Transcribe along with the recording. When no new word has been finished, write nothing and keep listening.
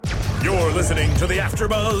You're listening to the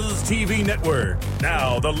AfterBuzz TV network,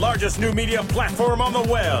 now the largest new media platform on the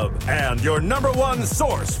web, and your number one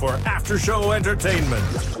source for after-show entertainment.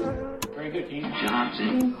 Very good, team.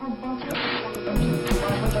 Johnson.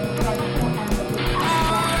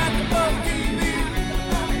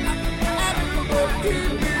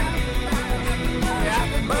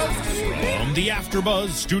 From the AfterBuzz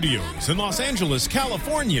Studios in Los Angeles,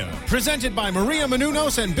 California, presented by Maria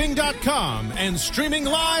Menounos and Bing.com, and streaming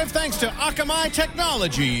live thanks to Akamai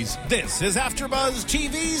Technologies, this is AfterBuzz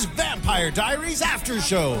TV's Vampire Diaries After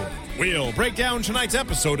Show. We'll break down tonight's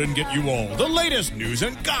episode and get you all the latest news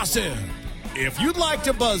and gossip. If you'd like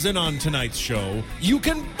to buzz in on tonight's show, you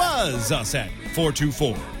can buzz us at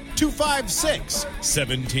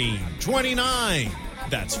 424-256-1729.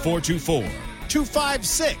 That's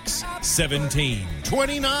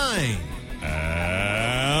 424-256-1729.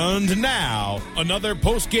 And now, another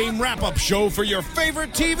post-game wrap-up show for your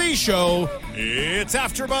favorite TV show. It's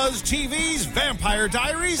AfterBuzz TV's Vampire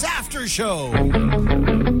Diaries After Show.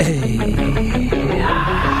 Hey.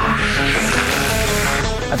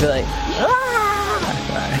 I feel like...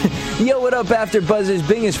 Yo, what up, AfterBuzzers?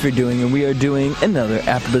 Bing is for doing, and we are doing another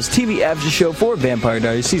AfterBuzz TV After Show for Vampire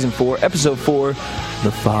Diaries Season 4, Episode 4,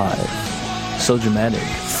 The Five. So dramatic.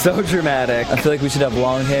 So dramatic. I feel like we should have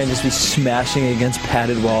long hair and just be smashing against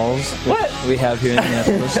padded walls. What? We have here in the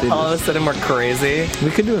AfterBuzz Studios. All of a sudden we're crazy.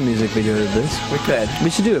 We could do a music video of this. We could. We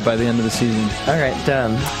should do it by the end of the season. All right,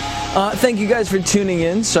 done. Thank you guys for tuning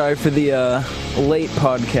in. Sorry for the late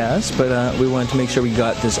podcast, but we wanted to make sure we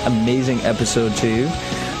got this amazing episode to you.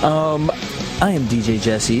 I am DJ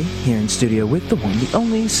Jesse, here in studio with the one, the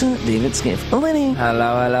only, Sir David Skiff. Lenny.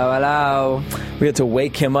 Hello, hello, hello. We had to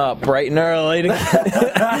wake him up bright and early.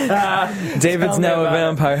 David's now a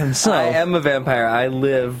vampire himself. I am a vampire. I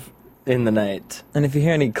live in the night. And if you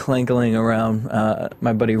hear any clankling around,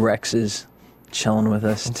 my buddy Rex is chilling with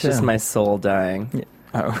us, It's too. just my soul dying. Yeah.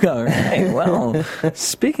 Oh, all right. Well,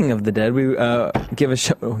 speaking of the dead, we give a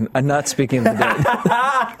show. Not speaking of the dead.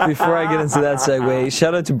 Before I get into that segue,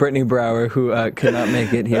 shout out to Brittany Brower, who could not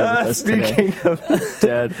make it here with us today. Speaking of the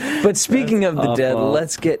dead. But speaking of the awful. dead,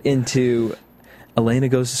 let's get into Elena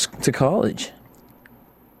goes to college.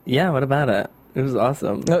 Yeah, what about it? It was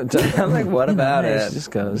awesome. No, I'm like, what about Nice. it? She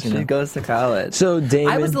just goes. She goes to college. So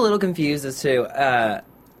Damon, I was a little confused as to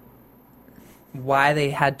why they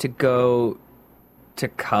had to go to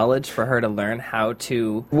college for her to learn how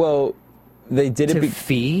to well, they did it.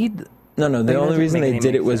 feed. No, the Like, that only didn't reason make they any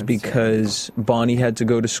did it was sense, yeah. because Bonnie had to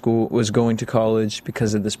go to school, was going to college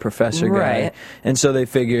because of this professor guy, Right. and so they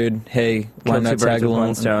figured, hey, why Kill not two birds tag with along?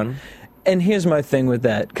 one stone. And here's my thing with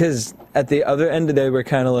that, because at the other end they were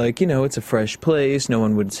kind of like, it's a fresh place, no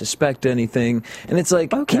one would suspect anything, and it's like,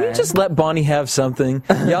 can you Okay. just let Bonnie have something?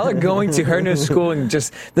 Y'all are going to her new school, and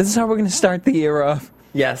just this is how we're going to start the year off.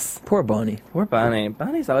 Yes. Poor Bonnie. Poor Bonnie.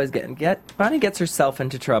 Bonnie's always Bonnie gets herself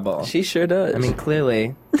into trouble. She sure does. I mean,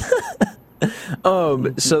 clearly.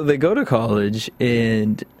 So they go to college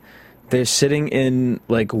and they're sitting in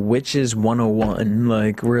like Witches 101.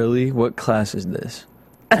 Like, really? What class is this?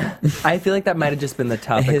 I feel like that might have just been the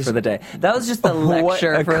topic for the day. That was just the What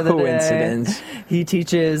lecture a for the coincidence. day. He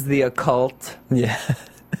teaches the occult. Yeah.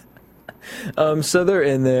 So they're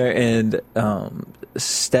in there and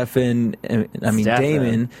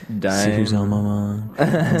Damon, see who's on my mind.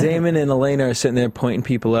 Damon and Elena are sitting there pointing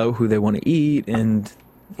people out who they want to eat and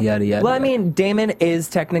yada yada. Well, I mean, Damon is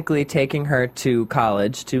technically taking her to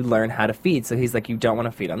college to learn how to feed. So he's like, you don't want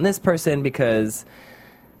to feed on this person because...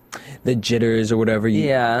 the jitters or whatever.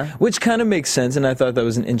 Yeah. Which kind of makes sense, and I thought that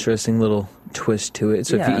was an interesting little twist to it.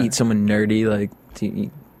 So if Yeah. you eat someone nerdy, like, do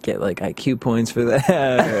you get like IQ points for that?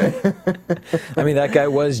 I mean, that guy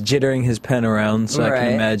was jittering his pen around, so I Right.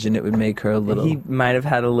 can imagine it would make her a little. He might have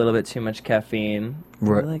had a little bit too much caffeine.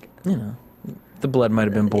 Right. Like, The blood might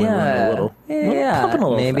have been boiling a little. Yeah. Pumping a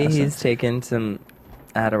little Maybe fast. he's taken some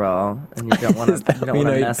Adderall, and you don't want to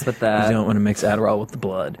mess with that. You don't want to mix Adderall with the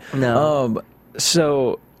blood. No.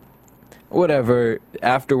 So, whatever.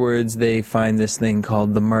 Afterwards, they find this thing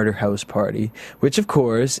called the Murder House Party, which, of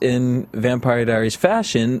course, in Vampire Diaries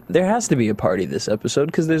fashion, there has to be a party this episode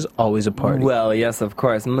because there's always a party. Well, yes, of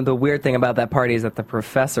course. And the weird thing about that party is that the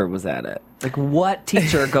professor was at it. Like, what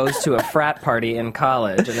teacher goes to a frat party in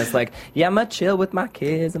college and it's like, yeah, I'm going to chill with my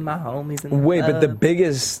kids and my homies. And Wait, but the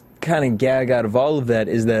biggest kind of gag out of all of that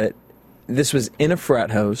is that this was in a frat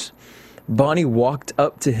house. Bonnie walked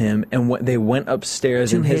up to him, and they went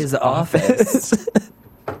upstairs to in his office.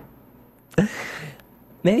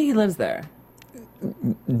 Maybe he lives there.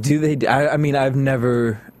 Do they? I mean, I've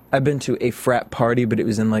been to a frat party, but it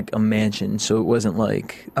was in like a mansion, so it wasn't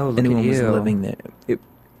like Oh, look anyone at was you. living there.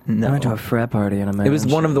 No. I went to a frat party and it was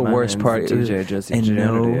one of the worst parties. DJ Jesse and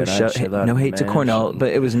Janedy, no hate to Cornell,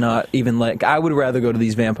 but it was not even like I would rather go to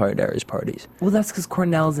these Vampire Diaries parties. Well, that's because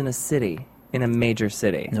Cornell's in a city, in a major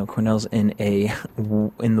city. No, Cornell's in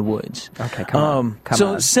the woods. Okay, come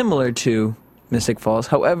on. Similar to Mystic Falls.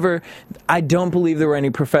 However, I don't believe there were any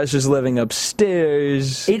professors living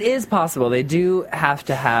upstairs. It is possible. They do have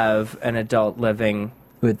to have an adult living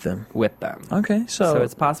with them. Okay, so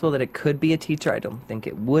it's possible that it could be a teacher. I don't think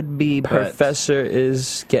it would be, but professor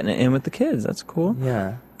is getting it in with the kids. That's cool.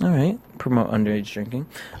 Yeah. All right. Promote underage drinking.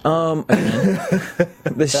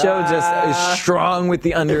 The show just is strong with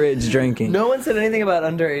the underage drinking. No one said anything about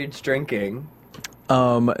underage drinking.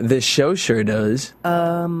 This show sure does.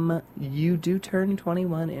 You do turn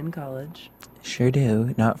 21 in college. Sure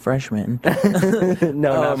do. Not freshmen. No,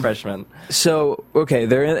 not freshmen. So, okay,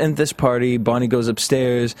 they're in this party. Bonnie goes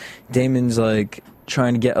upstairs. Damon's like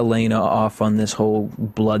trying to get Elena off on this whole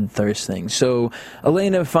bloodthirst thing. So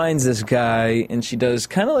Elena finds this guy, and she does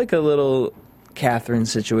kind of like a little Catherine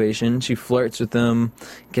situation. She flirts with him,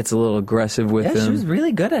 gets a little aggressive with him. She was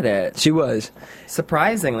really good at it. She was.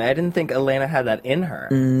 Surprisingly, I didn't think Elena had that in her.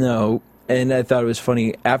 No, and I thought it was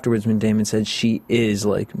funny afterwards when Damon said she is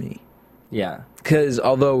like me. Yeah. Because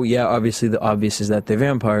although, yeah, obviously the obvious is that they're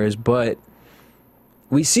vampires, but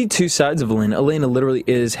we see two sides of Elena. Elena literally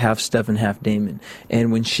is half Steph and half Damon.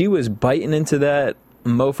 And when she was biting into that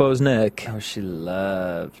mofo's neck... Oh, she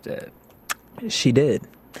loved it. She did.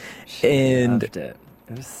 She loved it.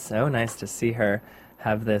 It was so nice to see her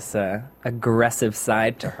have this aggressive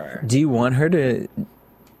side to her. Do we want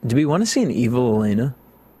to see an evil Elena?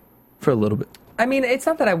 For a little bit. I mean, it's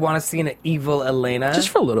not that I want to see an evil Elena. Just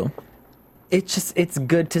for a little. It's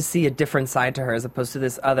good to see a different side to her as opposed to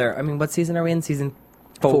this other. I mean, what season are we in? Season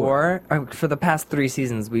 4? For the past 3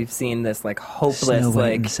 seasons, we've seen this like hopeless, Snow White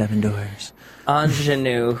like and 7 Doors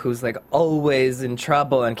ingenue who's like always in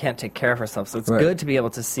trouble and can't take care of herself. So it's good to be able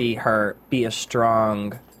to see her be a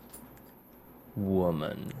strong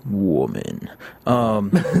woman.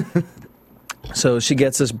 So she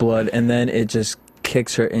gets this blood, and then it just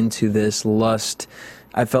kicks her into this lust.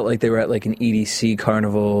 I felt like they were at like an EDC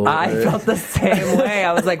carnival. I felt the same way.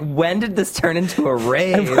 I was like, when did this turn into a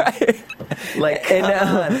rave? Right. Like,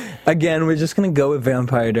 again, we're just gonna go with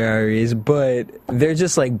Vampire Diaries, but they're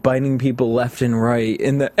just like biting people left and right.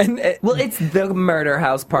 Well, it's the murder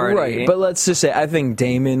house party, right? But let's just say, I think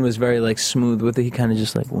Damon was very like smooth with it. He kind of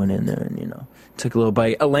just like went in there and took a little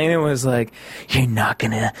bite. Elena was like, "You're not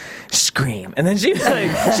gonna scream," and then she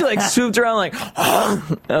swooped around like,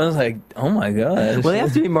 oh. I was like, "Oh my gosh!" Well, they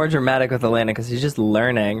have to be more dramatic with Elena because she's just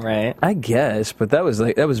learning, right? I guess, but that was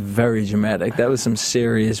very dramatic. That was some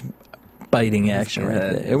serious biting action right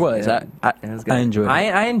there. It was. I enjoyed it.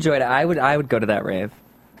 I enjoyed it. I would go to that rave.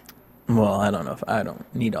 Well, I don't know if I don't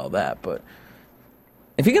need all that, but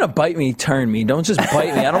if you're gonna bite me, turn me. Don't just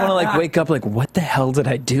bite me. I don't want to like wake up like, what the hell did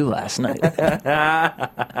I do last night?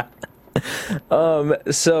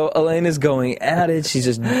 So Elena's going at it. She's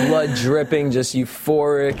just blood dripping, just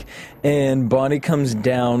euphoric. And Bonnie comes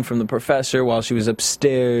down from the professor while she was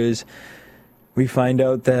upstairs. We find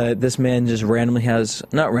out that this man just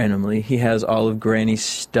he has all of Granny's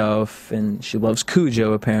stuff, and she loves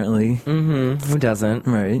Cujo, apparently. Mm-hmm. Who doesn't?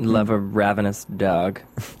 Right. Love a ravenous dog.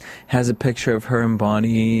 Has a picture of her and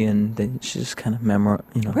Bonnie, and she's just kind of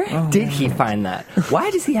Where did he find that? Why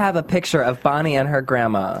does he have a picture of Bonnie and her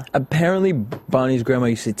grandma? Apparently, Bonnie's grandma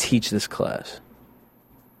used to teach this class.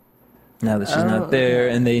 Now that she's not there,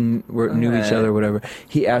 and they knew each other, whatever.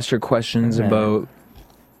 He asked her questions about...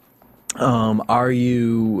 are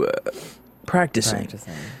you practicing?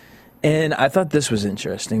 And I thought this was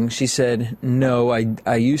interesting. She said, no,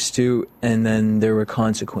 I used to, and then there were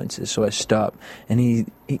consequences, so I stopped. And he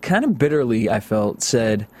kind of bitterly, I felt,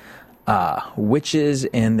 said, witches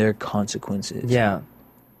and their consequences. Yeah.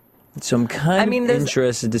 So I'm kind of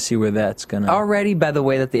interested to see where that's going to... Already, by the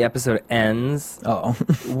way that the episode ends,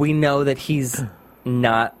 we know that he's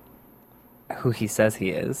not who he says he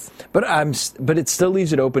is. But it still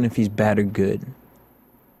leaves it open if he's bad or good.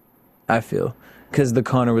 I feel. Because the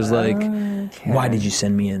Connor was like, why did you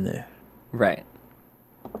send me in there? Right.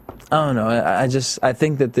 I don't know. I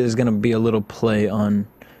think that there's going to be a little play on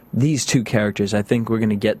these two characters. I think we're going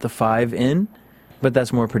to get the 5 in, but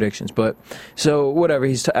that's more predictions. But so whatever,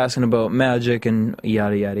 he's asking about magic and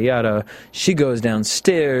yada yada yada. She goes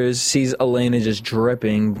downstairs, sees Elena just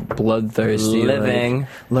dripping, bloodthirsty, living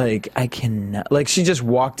like I cannot. Like she just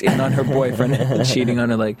walked in on her boyfriend cheating on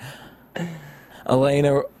her. Like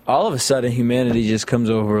Elena, all of a sudden, humanity just comes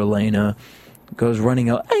over Elena, goes running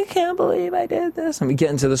out. I can't believe I did this. And we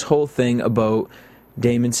get into this whole thing about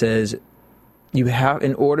Damon says, you have,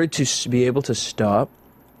 in order to be able to stop,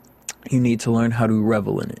 you need to learn how to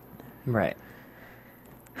revel in it. Right.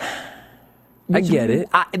 I get it.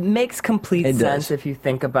 It makes complete sense if you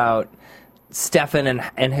think about Stefan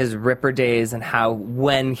and his Ripper days and how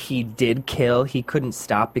when he did kill, he couldn't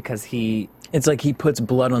stop because It's like he puts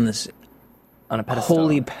blood on this on a pedestal.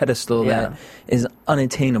 holy pedestal that is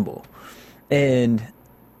unattainable. And,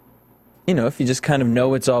 you know, if you just kind of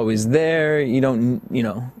know it's always there, you don't need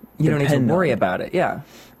to worry about it. Yeah.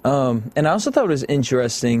 And I also thought it was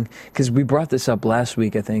interesting, because we brought this up last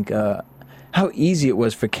week, I think, how easy it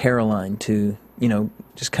was for Caroline to,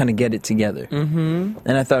 just kind of get it together. Mm-hmm.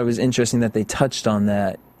 And I thought it was interesting that they touched on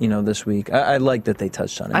that, this week. I like that they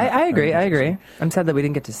touched on it. I agree. I'm sad that we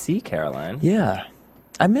didn't get to see Caroline. Yeah.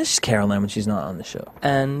 I miss Caroline when she's not on the show.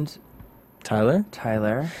 And Tyler?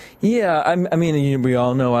 Yeah, I mean, we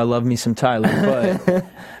all know I love me some Tyler, but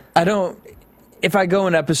I don't... If I go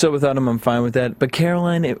an episode without him, I'm fine with that. But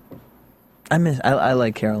Caroline, I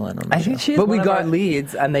like Caroline on the show. I think she's one of our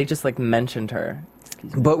leads, and they just, mentioned her.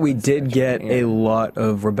 But we did get a lot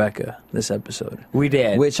of Rebecca this episode. We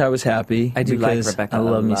did. Which I was happy. I do like because Rebecca I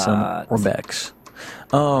love a me some lot. Rebecs.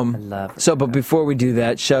 I love So, but before we do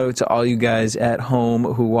that, shout out to all you guys at home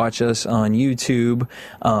who watch us on YouTube.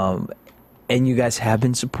 And you guys have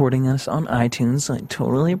been supporting us on iTunes. I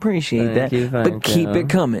totally appreciate that. But keep it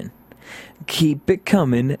coming. Keep it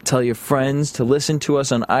coming. Tell your friends to listen to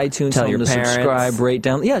us on iTunes. Tell them your to parents. Subscribe, rate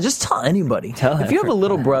down. Yeah, just tell anybody. If you have a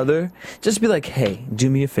little brother, just be like, hey, do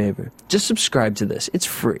me a favor. Just subscribe to this. It's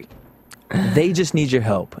free. They just need your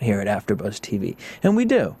help here at AfterBuzz TV. And we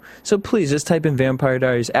do. So please, just type in Vampire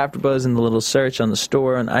Diaries AfterBuzz in the little search on the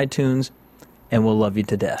store on iTunes, and we'll love you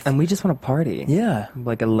to death. And we just want to party. Yeah.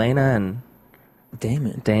 Like Elena and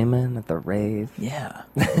Damon at the rave. Yeah.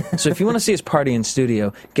 So if you want to see us party in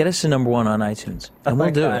studio, get us to #1 on iTunes, and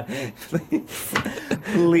we'll do it.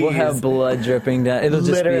 Please. We'll have blood dripping down. It'll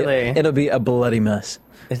just Literally. it'll be a bloody mess.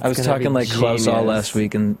 I was talking like Klaus all genius. last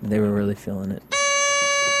week, and they were really feeling it.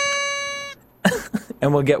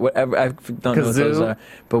 And we'll get whatever. I don't know what those are,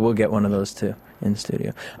 but we'll get one of those too in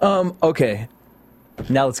studio. Okay.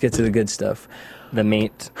 Now let's get to the good stuff. The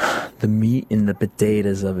meat. The meat and the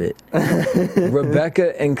potatoes of it.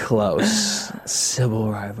 Rebecca and Klaus.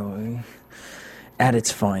 Civil rivalry. At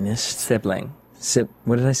its finest. Sibling.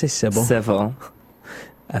 What did I say? Civil? Civil.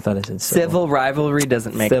 I thought I said civil. Civil rivalry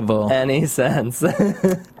doesn't make any sense.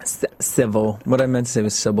 Civil. What I meant to say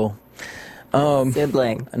was Sybil.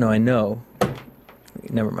 Sibling. No, I know.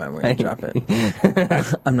 Never mind, we're going to drop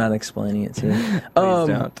it. I'm not explaining it to you. Please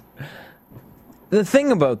don't. The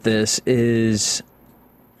thing about this is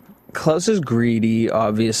Klaus is greedy,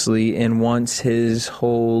 obviously, and wants his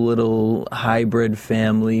whole little hybrid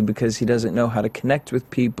family because he doesn't know how to connect with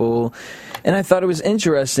people. And I thought it was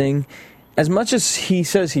interesting, as much as he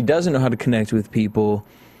says he doesn't know how to connect with people,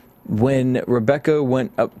 when Rebecca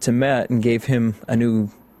went up to Matt and gave him a new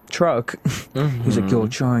truck, he's like, you're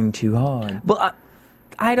trying too hard. Well,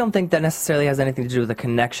 I don't think that necessarily has anything to do with a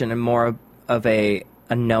connection and more of a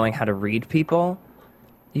knowing how to read people.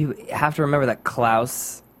 You have to remember that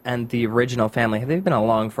Klaus and the original family, they've been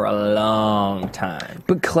along for a long time.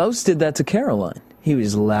 But Klaus did that to Caroline. He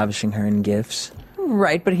was lavishing her in gifts.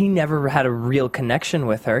 Right, but he never had a real connection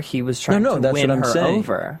with her. He was trying to that's win what I'm her saying.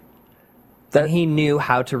 over. That he knew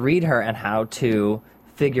how to read her and how to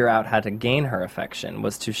figure out how to gain her affection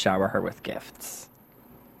was to shower her with gifts.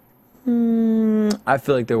 I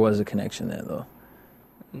feel like there was a connection there, though.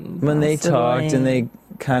 When they talked and they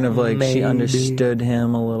kind of she understood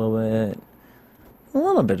him a little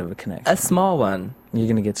bit of a connection. A small one. You're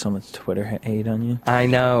going to get so much Twitter hate on you. I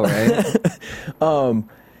know, right?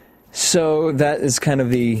 So that is kind of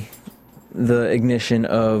the ignition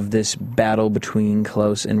of this battle between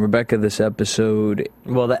Klaus and Rebecca this episode.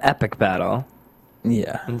 Well, the epic battle.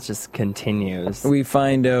 Yeah. It just continues. We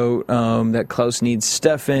find out that Klaus needs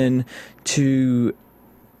Stefan to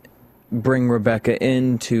bring Rebecca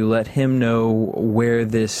in to let him know where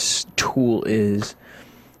this tool is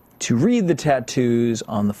to read the tattoos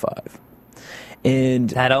on the 5. And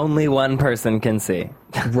that only one person can see.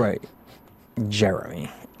 Right.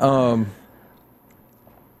 Jeremy. What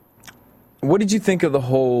did you think of the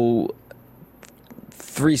whole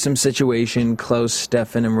threesome situation, Klaus,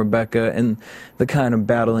 Stefan, and Rebecca, and the kind of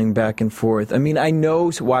battling back and forth? I mean, I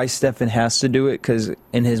know why Stefan has to do it, because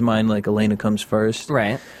in his mind, Elena comes first.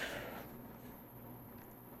 Right.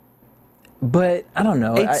 But, I don't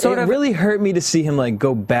know. It really hurt me to see him,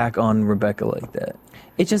 go back on Rebecca like that.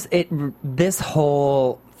 This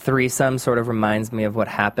whole threesome sort of reminds me of what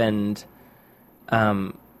happened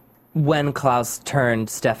when Klaus turned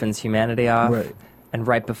Stefan's humanity off. Right. and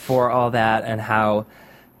right before all that, and how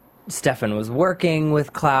Stefan was working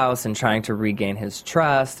with Klaus and trying to regain his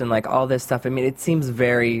trust and like all this stuff. I mean, it seems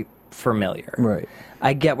very familiar. Right.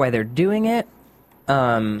 I get why they're doing it,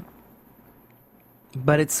 but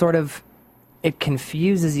it's sort of, it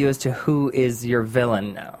confuses you as to who is your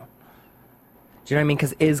villain now. Do you know what I mean?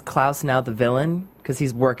 Because is Klaus now the villain? Because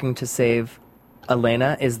he's working to save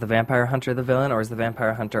Elena. Is the vampire hunter the villain, or is the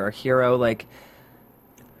vampire hunter a hero? Like,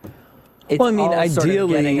 it's Well, I mean, all sort of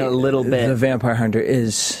ideally, getting a little bit. the vampire hunter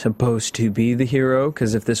is supposed to be the hero,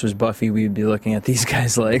 because if this was Buffy, we'd be looking at these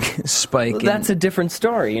guys like Spike. Well, that's a different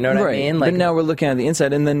story, you know what I mean? But now we're looking at the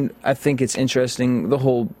inside, and then I think it's interesting, the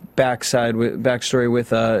whole backstory with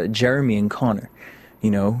Jeremy and Connor.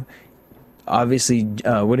 You know, obviously,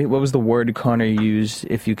 what was the word Connor used?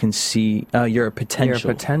 If you can see, you're a potential.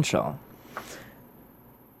 You're a potential.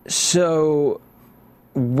 So,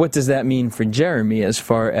 what does that mean for Jeremy as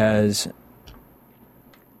far as...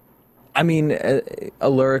 I mean,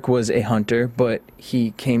 Alaric was a hunter, but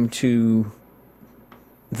he came to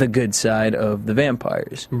the good side of the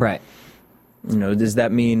vampires. Right. You know, does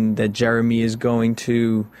that mean that Jeremy is going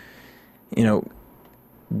to, you know,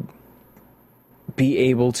 be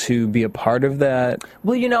able to be a part of that?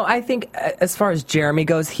 Well, you know, I think as far as Jeremy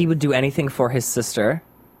goes, he would do anything for his sister.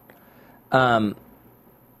 And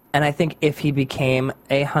I think if he became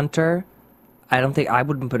a hunter, I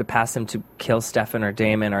wouldn't put it past him to kill Stefan or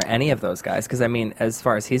Damon or any of those guys. Because, I mean, as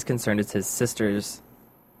far as he's concerned, it's his sister's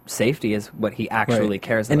safety is what he actually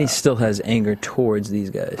cares about. And he still has anger towards these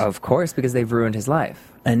guys. Of course, because they've ruined his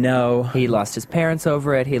life. And now... He lost his parents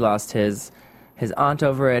over it. He lost his aunt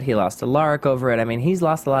over it. He lost Alaric over it. I mean, he's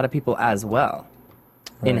lost a lot of people as well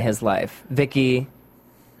in his life. Vicky.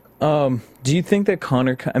 Do you think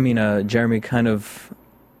that Jeremy kind of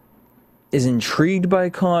is intrigued by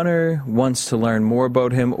Connor, wants to learn more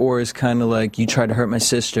about him, or is kind of like, you tried to hurt my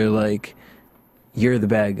sister, like, you're the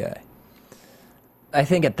bad guy? I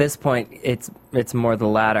think at this point, it's more the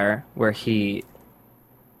latter, where he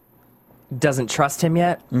doesn't trust him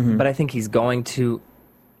yet, but I think he's going to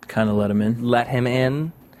kind of let him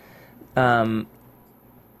in.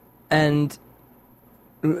 And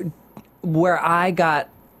where I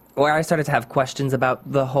started to have questions about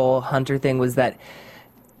the whole hunter thing was that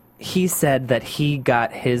he said that he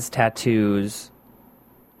got his tattoos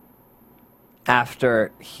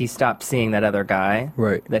after he stopped seeing that other guy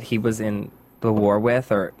that he was in the war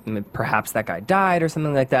with, or perhaps that guy died or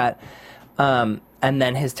something like that. And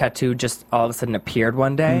then his tattoo just all of a sudden appeared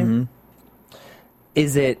one day.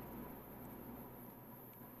 Is it,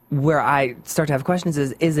 where I start to have questions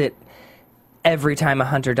is it every time a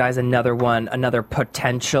hunter dies, another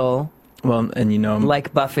potential? Well, and you know,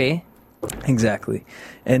 like Buffy. Exactly.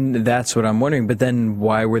 And that's what I'm wondering. But then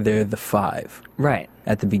why were there the 5? Right.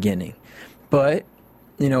 At the beginning. But,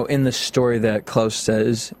 you know, in the story that Klaus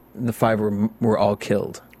says, the 5 were all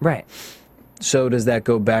killed. Right. So does that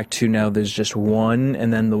go back to now there's just 1,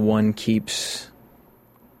 and then the 1 keeps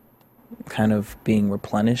kind of being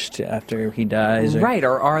replenished after he dies? Right.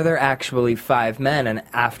 Or are there actually 5 men, and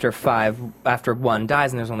after 1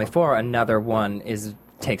 dies and there's only 4, another 1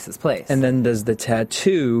 takes his place? And then does the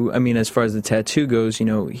tattoo, I mean, as far as the tattoo goes, you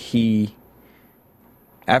know,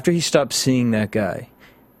 after he stopped seeing that guy,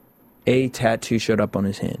 a tattoo showed up on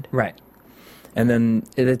his hand. Right. And then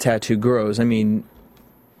the tattoo grows. I mean,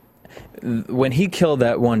 when he killed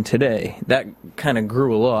that one today, that kind of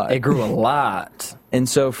grew a lot. It grew a lot. And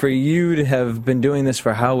so for you to have been doing this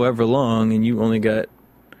for however long, and you only got,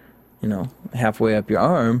 you know, halfway up your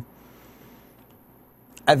arm,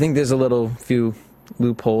 I think there's few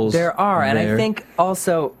loopholes. There are, and I think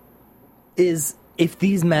also if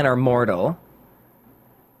these men are mortal,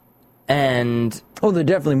 and they're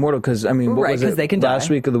definitely mortal, because I mean, what was it they can last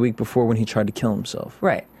die. week or the week before when he tried to kill himself?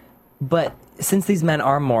 Right, but since these men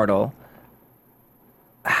are mortal,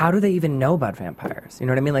 how do they even know about vampires? You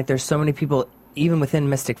know what I mean? Like, there's so many people, even within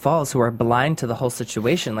Mystic Falls, who are blind to the whole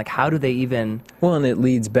situation. Like, how do they even? Well, and it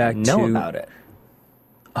leads back know about it.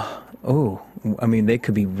 I mean, they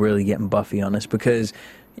could be really getting Buffy on us, because,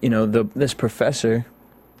 you know, this professor,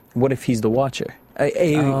 what if he's the Watcher?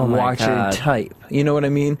 A Watcher type. You know what I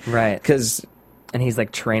mean? Right. And he's,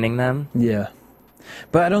 like, training them? Yeah.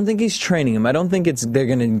 But I don't think he's training them. I don't think they're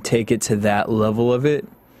going to take it to that level of it.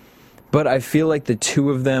 But I feel like the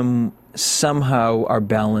two of them somehow are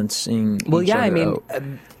balancing each other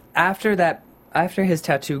out. After his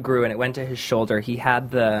tattoo grew and it went to his shoulder, he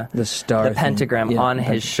had the pentagram on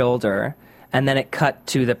his shoulder, and then it cut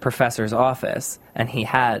to the professor's office, and he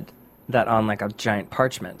had that on like a giant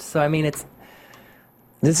parchment. So I mean,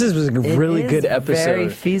 this was a really good episode. Very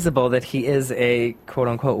feasible that he is a quote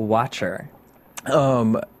unquote Watcher.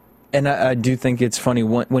 And I do think it's funny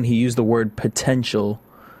when he used the word potential,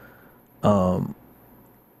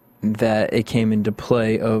 that it came into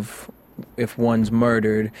play of if one's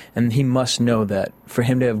murdered, and he must know that for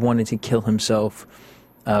him to have wanted to kill himself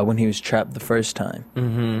when he was trapped the first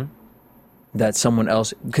time, that someone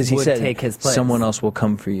else, because he said take his place. Someone else will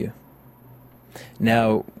come for you.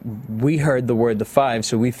 Now, we heard the word the 5,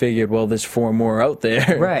 so we figured, well, there's 4 more out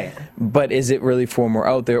there. Right. But is it really 4 more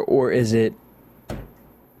out there, or is it,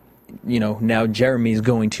 now Jeremy's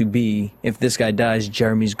going to be, if this guy dies,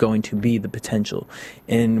 Jeremy's going to be the potential.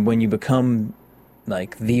 And when you become,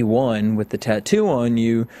 like, the one with the tattoo on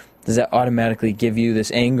you, does that automatically give you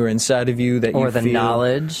this anger inside of you that or you the feel?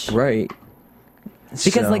 Knowledge? Right.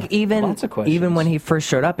 Because, So, even when he first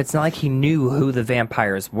showed up, it's not like he knew who the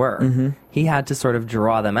vampires were. He had to sort of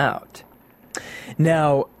draw them out.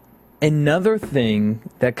 Now, another thing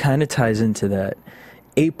that kind of ties into that,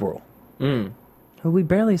 April. Who we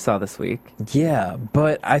barely saw this week. Yeah,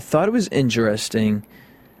 but I thought it was interesting.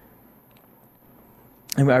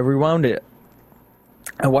 I mean, I rewound it.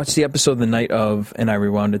 I watched the episode the night of, and I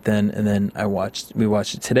rewound it then, and then we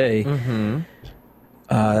watched it today.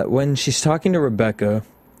 When she's talking to Rebecca,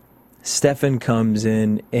 Stefan comes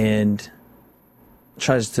in and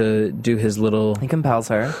tries to do his little... He compels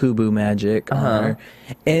her. Hooboo magic on her.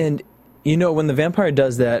 And, when the vampire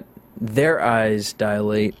does that, their eyes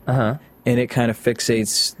dilate, and it kind of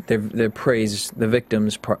fixates their prey's, the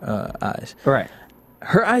victim's eyes. Right.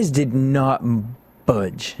 Her eyes did not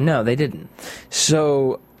budge. No, they didn't.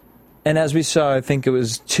 So, and as we saw, I think it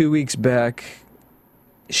was 2 weeks back,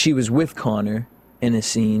 she was with Connor in a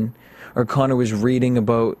scene, or Connor was reading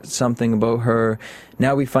about something about her.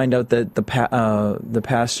 Now we find out that the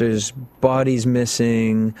pastor's body's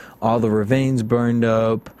missing, all the remains burned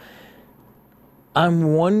up.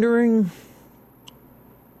 I'm wondering,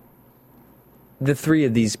 the 3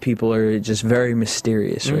 of these people are just very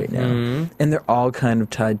mysterious right now, and they're all kind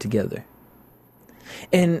of tied together.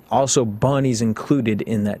 And also Bonnie's included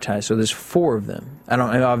in that tie, so there's 4 of them.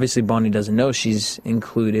 Obviously Bonnie doesn't know she's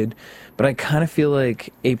included, but I kind of feel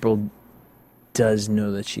like April does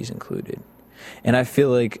know that she's included. And I feel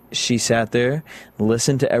like she sat there,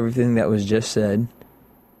 listened to everything that was just said,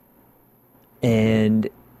 and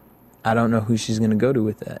I don't know who she's going to go to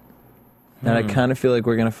with that. And I kind of feel like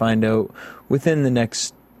we're going to find out within the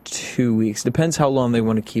next 2 weeks. Depends how long they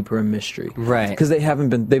want to keep her a mystery. Right. Because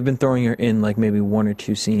they've been throwing her in like maybe 1 or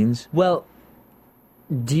 2 scenes. Well,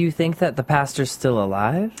 do you think that the pastor's still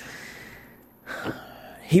alive?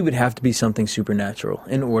 He would have to be something supernatural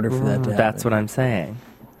in order for that to happen. That's what I'm saying.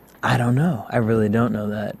 I don't know. I really don't know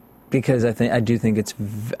that. Because I do think it's...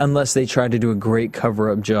 unless they tried to do a great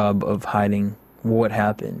cover-up job of hiding what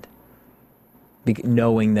happened.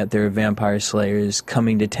 Knowing that there are vampire slayers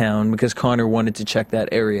coming to town, because Connor wanted to check that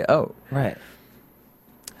area out. Right.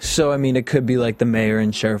 So, I mean, it could be like the mayor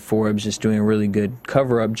and Sheriff Forbes just doing a really good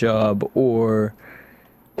cover-up job, or...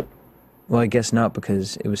 well, I guess not,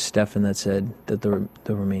 because it was Stefan that said that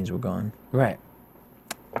the remains were gone. Right.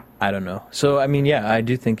 I don't know. So, I mean, yeah, I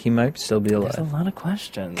do think he might still be alive. There's a lot of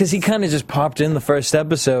questions. Because he kind of just popped in the first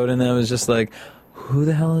episode, and then it was just like... who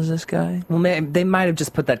the hell is this guy? Well, they might have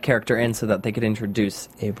just put that character in so that they could introduce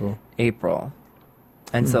April.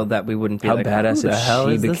 And so that we wouldn't be how like, badass who the hell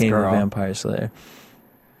if she is this became a girl? vampire slayer.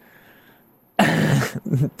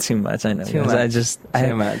 Too much, I know. Too guys. much.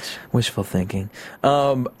 Too much. Wishful thinking.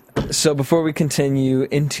 So before we continue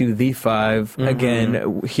into the 5,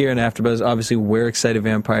 again, here in AfterBuzz, obviously we're excited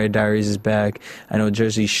Vampire Diaries is back. I know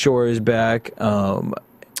Jersey Shore is back.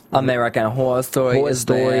 American Horror Story is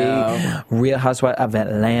there. Real Housewives of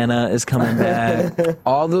Atlanta is coming back.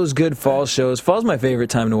 All those good fall shows. Fall's my favorite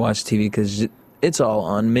time to watch TV because it's all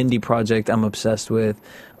on. Mindy Project I'm obsessed with.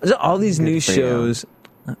 All these new shows.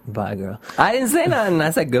 Bye, girl. I didn't say nothing.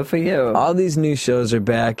 I said good for you. All these new shows are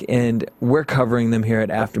back, and we're covering them here at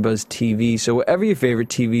AfterBuzz TV. So whatever your favorite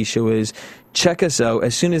TV show is, check us out.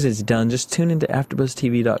 As soon as it's done, just tune into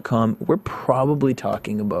AfterBuzzTV.com. We're probably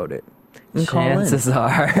talking about it. Chances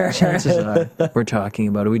are we're talking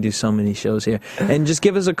about it. We do so many shows here. And just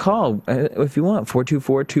give us a call if you want,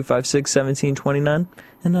 424-256-1729,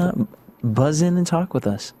 and buzz in and talk with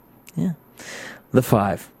us. Yeah. The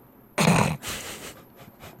 5.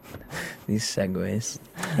 These segues.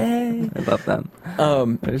 Hey. I love them.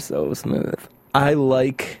 They're so smooth. I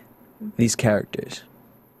like these characters.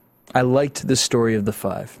 I liked the story of the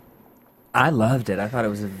 5. I loved it. I thought it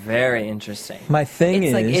was very interesting. My thing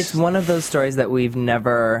is... it's one of those stories that we've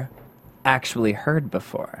never actually heard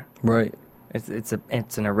before. Right. It's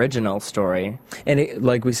an original story. And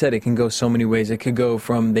like we said, it can go so many ways. It could go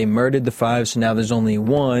from they murdered the 5, so now there's only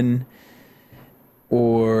 1.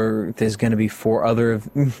 or there's going to be 4 other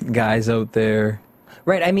guys out there.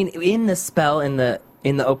 Right. I mean, in the spell, in the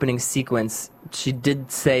opening sequence, she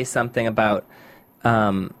did say something about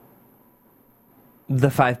the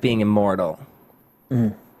 5 being immortal.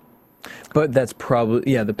 Mm. But that's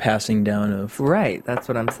probably, the passing down of... Right, that's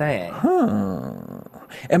what I'm saying. Huh.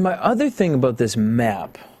 And my other thing about this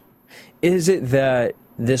map, is it that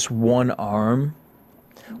this one arm...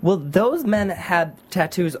 Well, those men had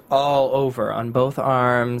tattoos all over, on both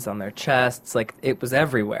arms, on their chests, like, it was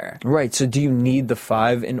everywhere. Right, so do you need the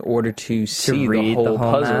 5 in order to see read the whole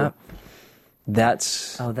puzzle? map?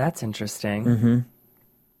 That's... Oh, that's interesting. Mm-hmm.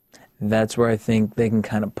 That's where I think they can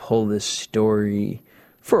kind of pull this story...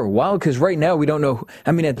 for a while, because right now we don't know.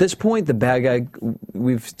 I mean, at this point, the bad guy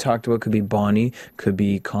we've talked about could be Bonnie, could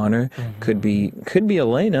be Connor, could be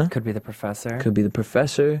Elena, Could be the professor. could be the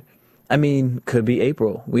professor. I mean, could be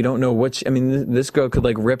April. We don't know which. I mean, this girl could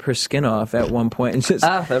like rip her skin off at one point, and just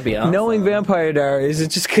that'd be awesome. knowing Vampire Diaries, it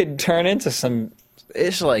just could turn into some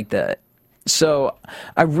ish like that. So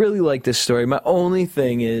I really like this story. My only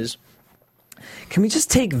thing is, can we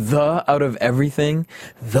just take the out of everything?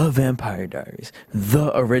 The Vampire Diaries,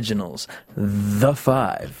 the originals, the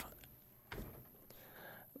 5.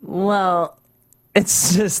 Well,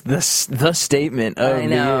 It's just the statement of I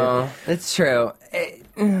know. It's true.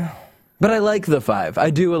 But I like the 5. I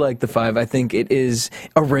do like the 5. I think it is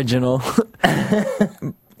original.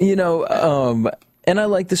 And I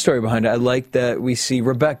like the story behind it. I like that we see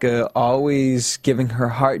Rebecca always giving her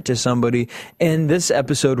heart to somebody. And this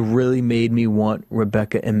episode really made me want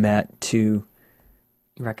Rebecca and Matt to...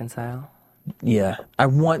 reconcile? Yeah. I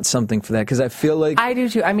want something for that, because I feel like... I do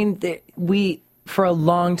too. I mean, for a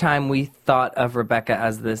long time, we thought of Rebecca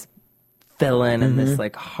as this villain and this,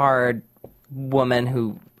 like, hard woman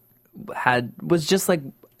who was just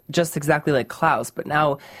exactly like Klaus. But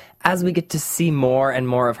now, as we get to see more and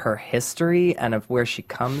more of her history and of where she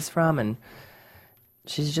comes from, and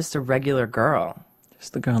she's just a regular girl.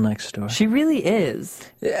 Just the girl next door. She really is.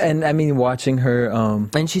 And, I mean, watching her...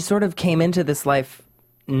 And she sort of came into this life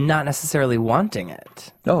not necessarily wanting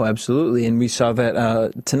it. Oh, absolutely. And we saw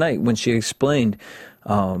that tonight when she explained,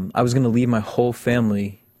 I was going to leave my whole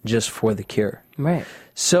family just for the cure. Right.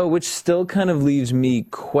 So, which still kind of leaves me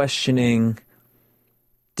questioning,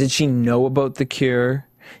 did she know about the cure?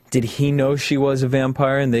 Did he know she was a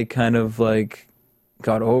vampire and they kind of like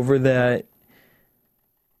got over that?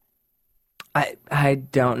 I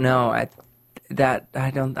don't know.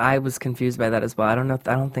 I was confused by that as well. I don't know.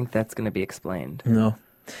 I don't think that's going to be explained. No.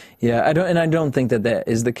 Yeah, I don't think that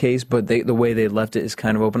is the case, but the way they left it is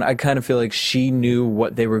kind of open. I kind of feel like she knew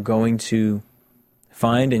what they were going to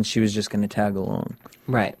find and she was just going to tag along.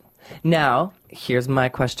 Right. Now, here's my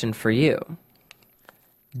question for you.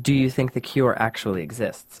 Do you think the cure actually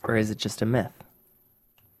exists, or is it just a myth?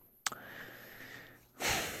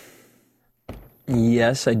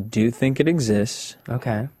 Yes, I do think it exists.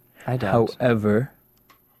 Okay. I don't. However,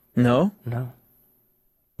 no? No.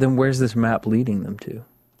 Then where's this map leading them to?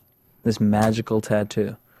 This magical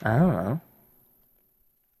tattoo. I don't know.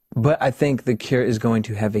 But I think the cure is going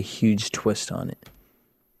to have a huge twist on it.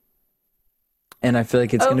 And I feel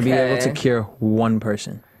like it's going to be able to cure one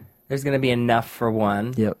person. There's going to be enough for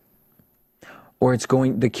one. Yep. Or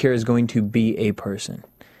the cure is going to be a person.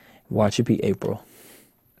 Watch it be April.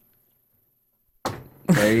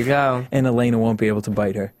 There you go. And Elena won't be able to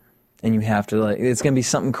bite her. And you have to, it's going to be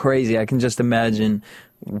something crazy. I can just imagine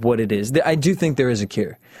what it is. I do think there is a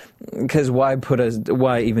cure. Because why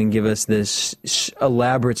even give us this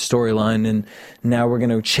elaborate storyline, and now we're going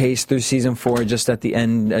to chase through season 4 just at the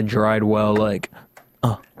end, a dried well,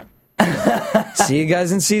 see you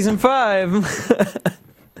guys in season 5.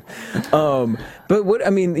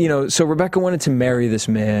 But so Rebecca wanted to marry this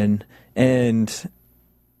man, and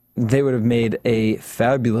they would have made a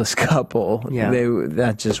fabulous couple. Yeah.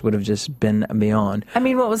 That just would have just been beyond. I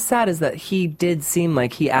mean, what was sad is that he did seem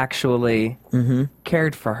like he actually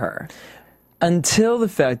cared for her. Until the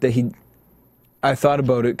fact that I thought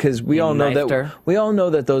about it, because we all know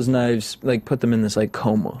that those knives put them in this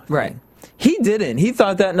coma. Right. He didn't. He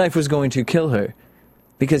thought that knife was going to kill her.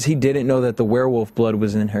 Because he didn't know that the werewolf blood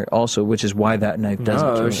was in her also, which is why that knife doesn't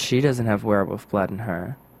kill her. No, she doesn't have werewolf blood in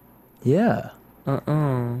her. Yeah.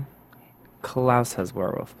 Klaus has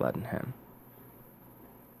werewolf blood in him.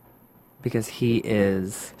 Because he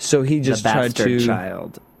is he just the tried bastard to...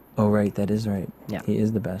 child. Oh, right. That is right. Yeah. He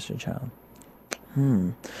is the bastard child.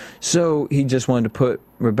 So he just wanted to put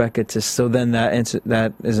Rebecca to... So then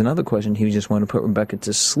that is another question. He just wanted to put Rebecca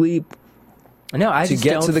to sleep. No, I just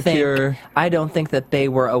don't think... cure. I don't think that they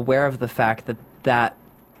were aware of the fact that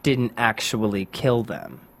didn't actually kill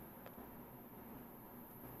them.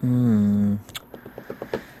 I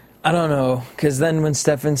don't know, because then when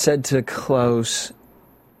Stefan said to Klaus,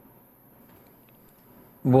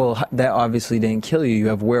 well, that obviously didn't kill you. You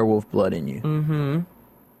have werewolf blood in you. Mm-hmm.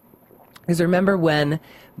 Because remember when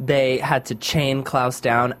they had to chain Klaus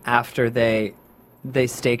down after they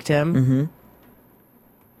staked him? Mm-hmm.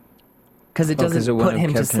 Because it doesn't put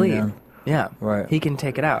him to sleep. Yeah. Right. He can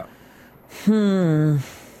take it out.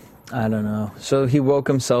 I don't know. So he woke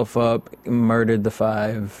himself up, murdered the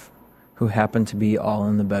 5 who happened to be all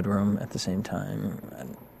in the bedroom at the same time.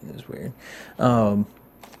 It was weird. And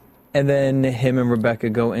then him and Rebecca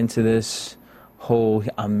go into this whole,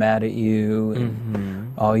 I'm mad at you,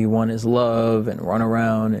 and all you want is love, and run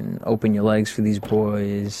around and open your legs for these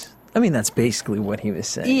boys. I mean, that's basically what he was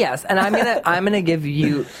saying. Yes, and I'm gonna give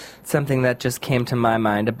you something that just came to my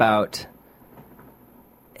mind about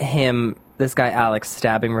him, this guy Alex,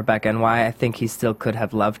 stabbing Rebecca, and why I think he still could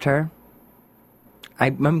have loved her.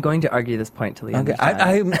 I'm going to argue this point till the end of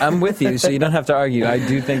time. I'm with you, so you don't have to argue. I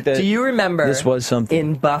do think that. Do you remember this was something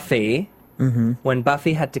in Buffy when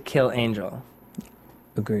Buffy had to kill Angel?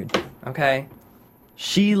 Agreed. Okay,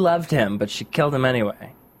 she loved him, but she killed him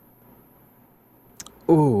anyway.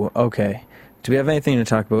 Ooh, okay. Do we have anything to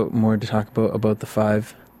talk about the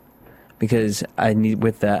 5? Because I need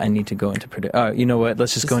to go into you know what?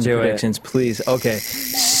 Let's just go into predictions, please. Okay.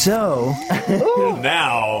 So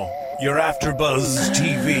Now, your AfterBuzz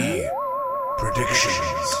TV predictions.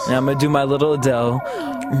 now I'm gonna do my little Adele.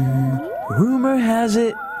 Rumor has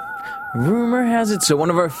it. So one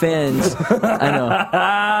of our fans, I know.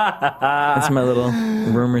 That's my little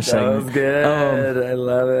rumor segment. That was good. I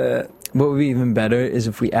love it. What would be even better is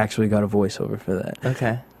if we actually got a voiceover for that.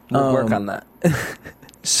 Okay. We'll work on that.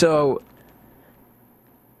 So,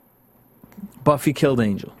 Buffy killed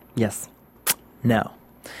Angel. Yes. Now,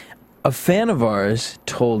 a fan of ours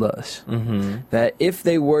told us that if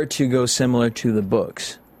they were to go similar to the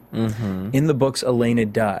books, in the books, Elena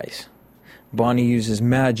dies. Bonnie uses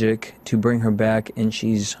magic to bring her back, and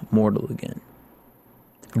she's mortal again.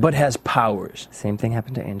 But has powers. Same thing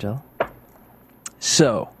happened to Angel.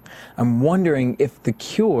 So, I'm wondering if the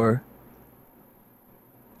cure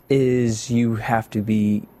is you have to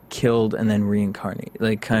be killed and then reincarnate.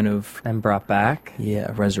 Like, kind of... And brought back?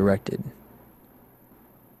 Yeah, resurrected.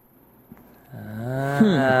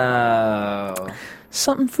 Oh.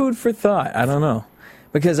 Something food for thought. I don't know.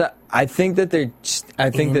 Because I think that they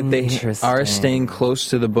are staying close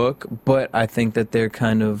to the book, but I think that they're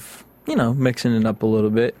kind of, mixing it up a little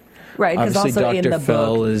bit. Right, because obviously also Dr. in the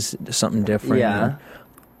Fell book, is something different. Yeah.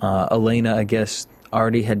 Elena, I guess,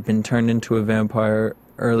 already had been turned into a vampire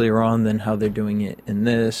earlier on than how they're doing it in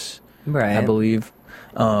this, right. I believe.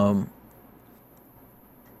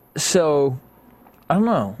 So, I don't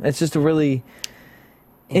know. It's just a really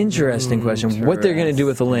interesting question. What they're going to do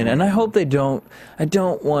with Elena. And I hope they don't. I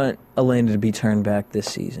don't want Elena to be turned back this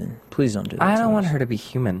season. Please don't do that. I don't want her to be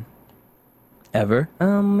human. Ever?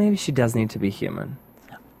 Maybe she does need to be human.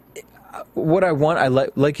 What I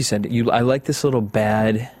want, like you said, I like this little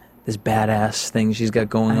this badass thing she's got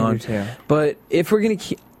going on. I do too. But if we're going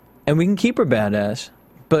to and we can keep her badass,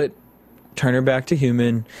 but turn her back to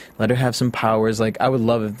human, let her have some powers. Like, I would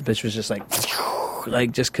love if the bitch was just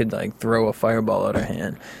just could throw a fireball out her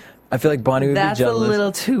hand. I feel like Bonnie would be jealous. That's a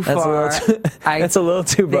little too far. That's a little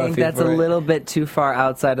too Buffy. That's a little bit too far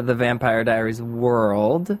outside of the Vampire Diaries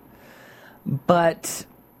world. But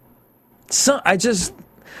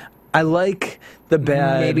I like the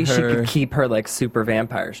bad. Maybe she could keep her super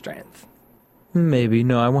vampire strength. Maybe.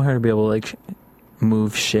 No, I want her to be able to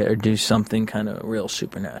move shit or do something kind of real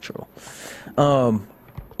supernatural. And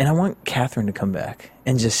I want Catherine to come back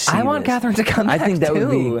and just see I want Catherine to come back, I think that too.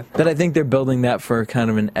 would be... But I think they're building that for kind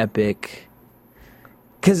of an epic...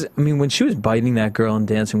 Because, when she was biting that girl and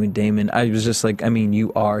dancing with Damon, I was just like,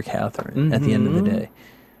 you are Catherine at the end of the day.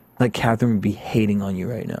 Catherine would be hating on you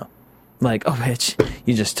right now. Oh, bitch,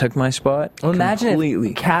 you just took my spot? Well, imagine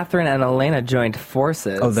completely. if Catherine and Elena joined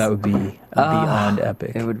forces. Oh, that would be beyond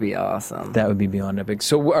epic. It would be awesome. That would be beyond epic.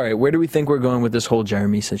 So, all right, where do we think we're going with this whole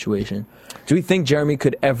Jeremy situation? Do we think Jeremy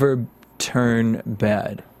could ever turn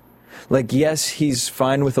bad? Yes, he's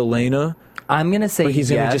fine with Elena. I'm going to say but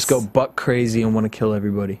he's yes. going to just go buck crazy and want to kill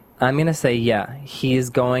everybody. I'm going to say yeah.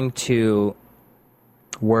 He's going to...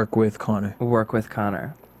 Work with Connor.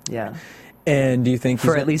 Yeah. And do you think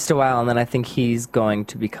for at least a while, and then I think he's going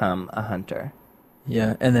to become a hunter.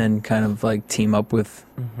 Yeah, and then kind of team up with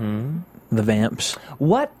the vamps.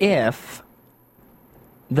 What if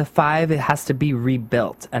the 5 has to be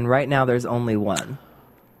rebuilt, and right now there's only 1?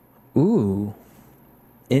 Ooh,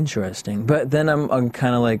 interesting. But then I'm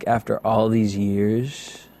kind of after all these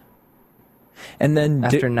years, And then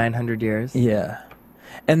After 900 years. Yeah.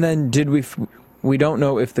 And then we don't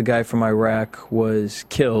know if the guy from Iraq was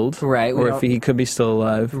killed. Right. Or if he could be still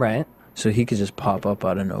alive. Right. So he could just pop up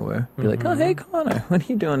out of nowhere. Be like, oh, hey, Connor, what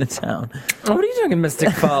are you doing in town? Oh, what are you doing in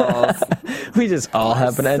Mystic Falls? We just all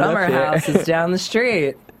happen to end up Summer here. house is down the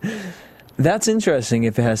street. That's interesting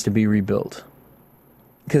if it has to be rebuilt.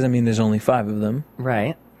 Because, I mean, there's only 5 of them.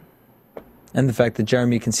 Right. And the fact that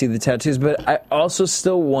Jeremy can see the tattoos. But I also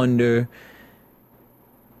still wonder,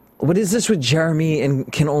 what is this with Jeremy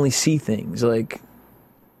and can only see things? Like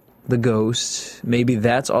the ghosts. Maybe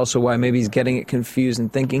that's also why. Maybe he's getting it confused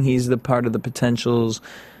and thinking he's the part of the potentials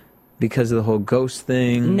because of the whole ghost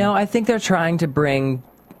thing. No, I think they're trying to bring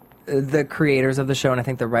the creators of the show, and I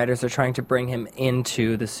think the writers are trying to bring him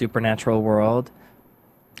into the supernatural world.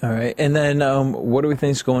 All right. And then what do we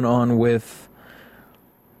think is going on with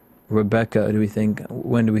Rebecca?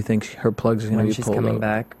 When do we think her plugs are going to be pulled out? When she's coming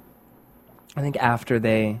back? I think after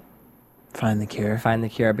they find the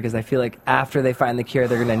cure, because I feel like after they find the cure,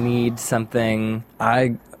 they're going to need something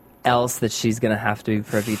else that she's going to have to be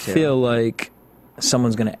privy to. I feel like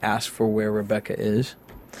someone's going to ask for where Rebecca is,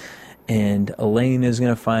 and Elaine is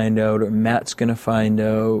going to find out, or Matt's going to find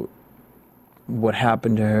out what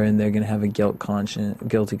happened to her, and they're going to have a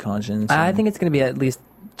guilty conscience. I think it's going to be at least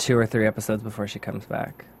 2 or 3 episodes before she comes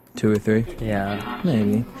back. 2 or 3? Yeah.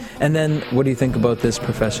 Maybe. And then, what do you think about this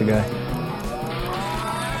professor guy?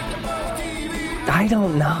 I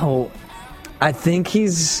don't know. I think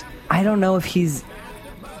he's... I don't know if he's...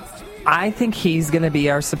 I think he's going to be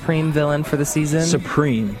our supreme villain for the season.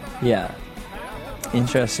 Supreme? Yeah.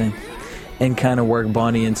 Interesting. And kind of work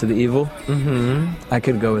Bonnie into the evil? Mm-hmm. I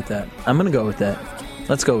could go with that. I'm going to go with that.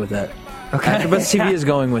 Let's go with that. Okay. AfterBuzz TV is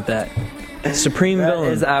going with that. Supreme villain.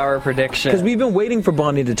 That is our prediction. Because we've been waiting for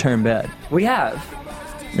Bonnie to turn bad. We have.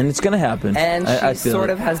 And it's going to happen. And I she sort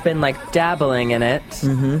of has been, like, dabbling in it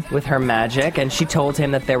with her magic. And she told him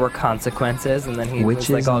that there were consequences. And then he was,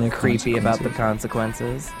 like, all creepy about the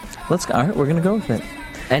consequences. All right, we're going to go with it.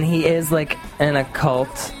 And he is, like, an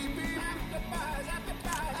occult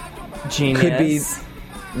genius. Could be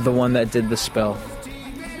the one that did the spell.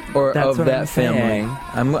 Or That's of what that I'm family. saying.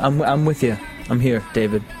 I'm with you. I'm here,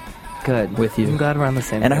 David. Good. With you. I'm glad we're on the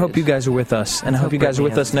same And page. I hope you guys are with us. And I hope you guys are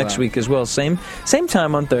with us next week as well. Same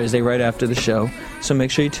time on Thursday, right after the show. So make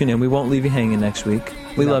sure you tune in. We won't leave you hanging next week.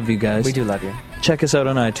 We love you guys. We do love you. Check us out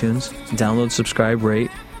on iTunes. Download, subscribe, rate.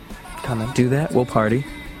 Comment. Do that. We'll party.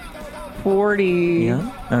 40.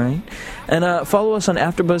 Yeah. All right. And follow us on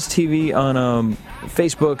AfterBuzz TV on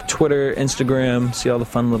Facebook, Twitter, Instagram. See all the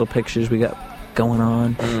fun little pictures we got going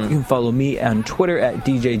on. You can follow me on Twitter at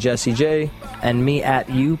DJ Jesse J. And me at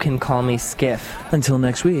You Can Call Me Skiff. Until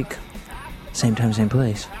next week. Same time, same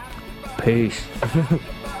place. Peace.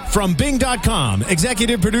 From Bing.com,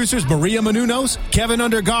 executive producers Maria Menounos, Kevin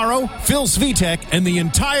Undergaro, Phil Svitek, and the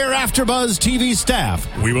entire AfterBuzz TV staff,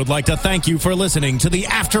 we would like to thank you for listening to the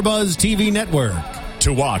AfterBuzz TV network.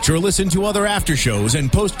 To watch or listen to other after shows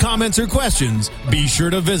and post comments or questions, be sure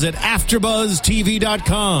to visit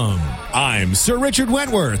AfterBuzzTV.com. I'm Sir Richard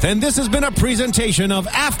Wentworth, and this has been a presentation of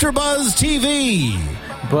AfterBuzz TV.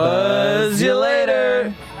 Buzz you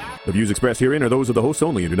later. The views expressed herein are those of the hosts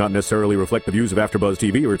only and do not necessarily reflect the views of AfterBuzz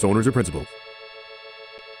TV or its owners or principals.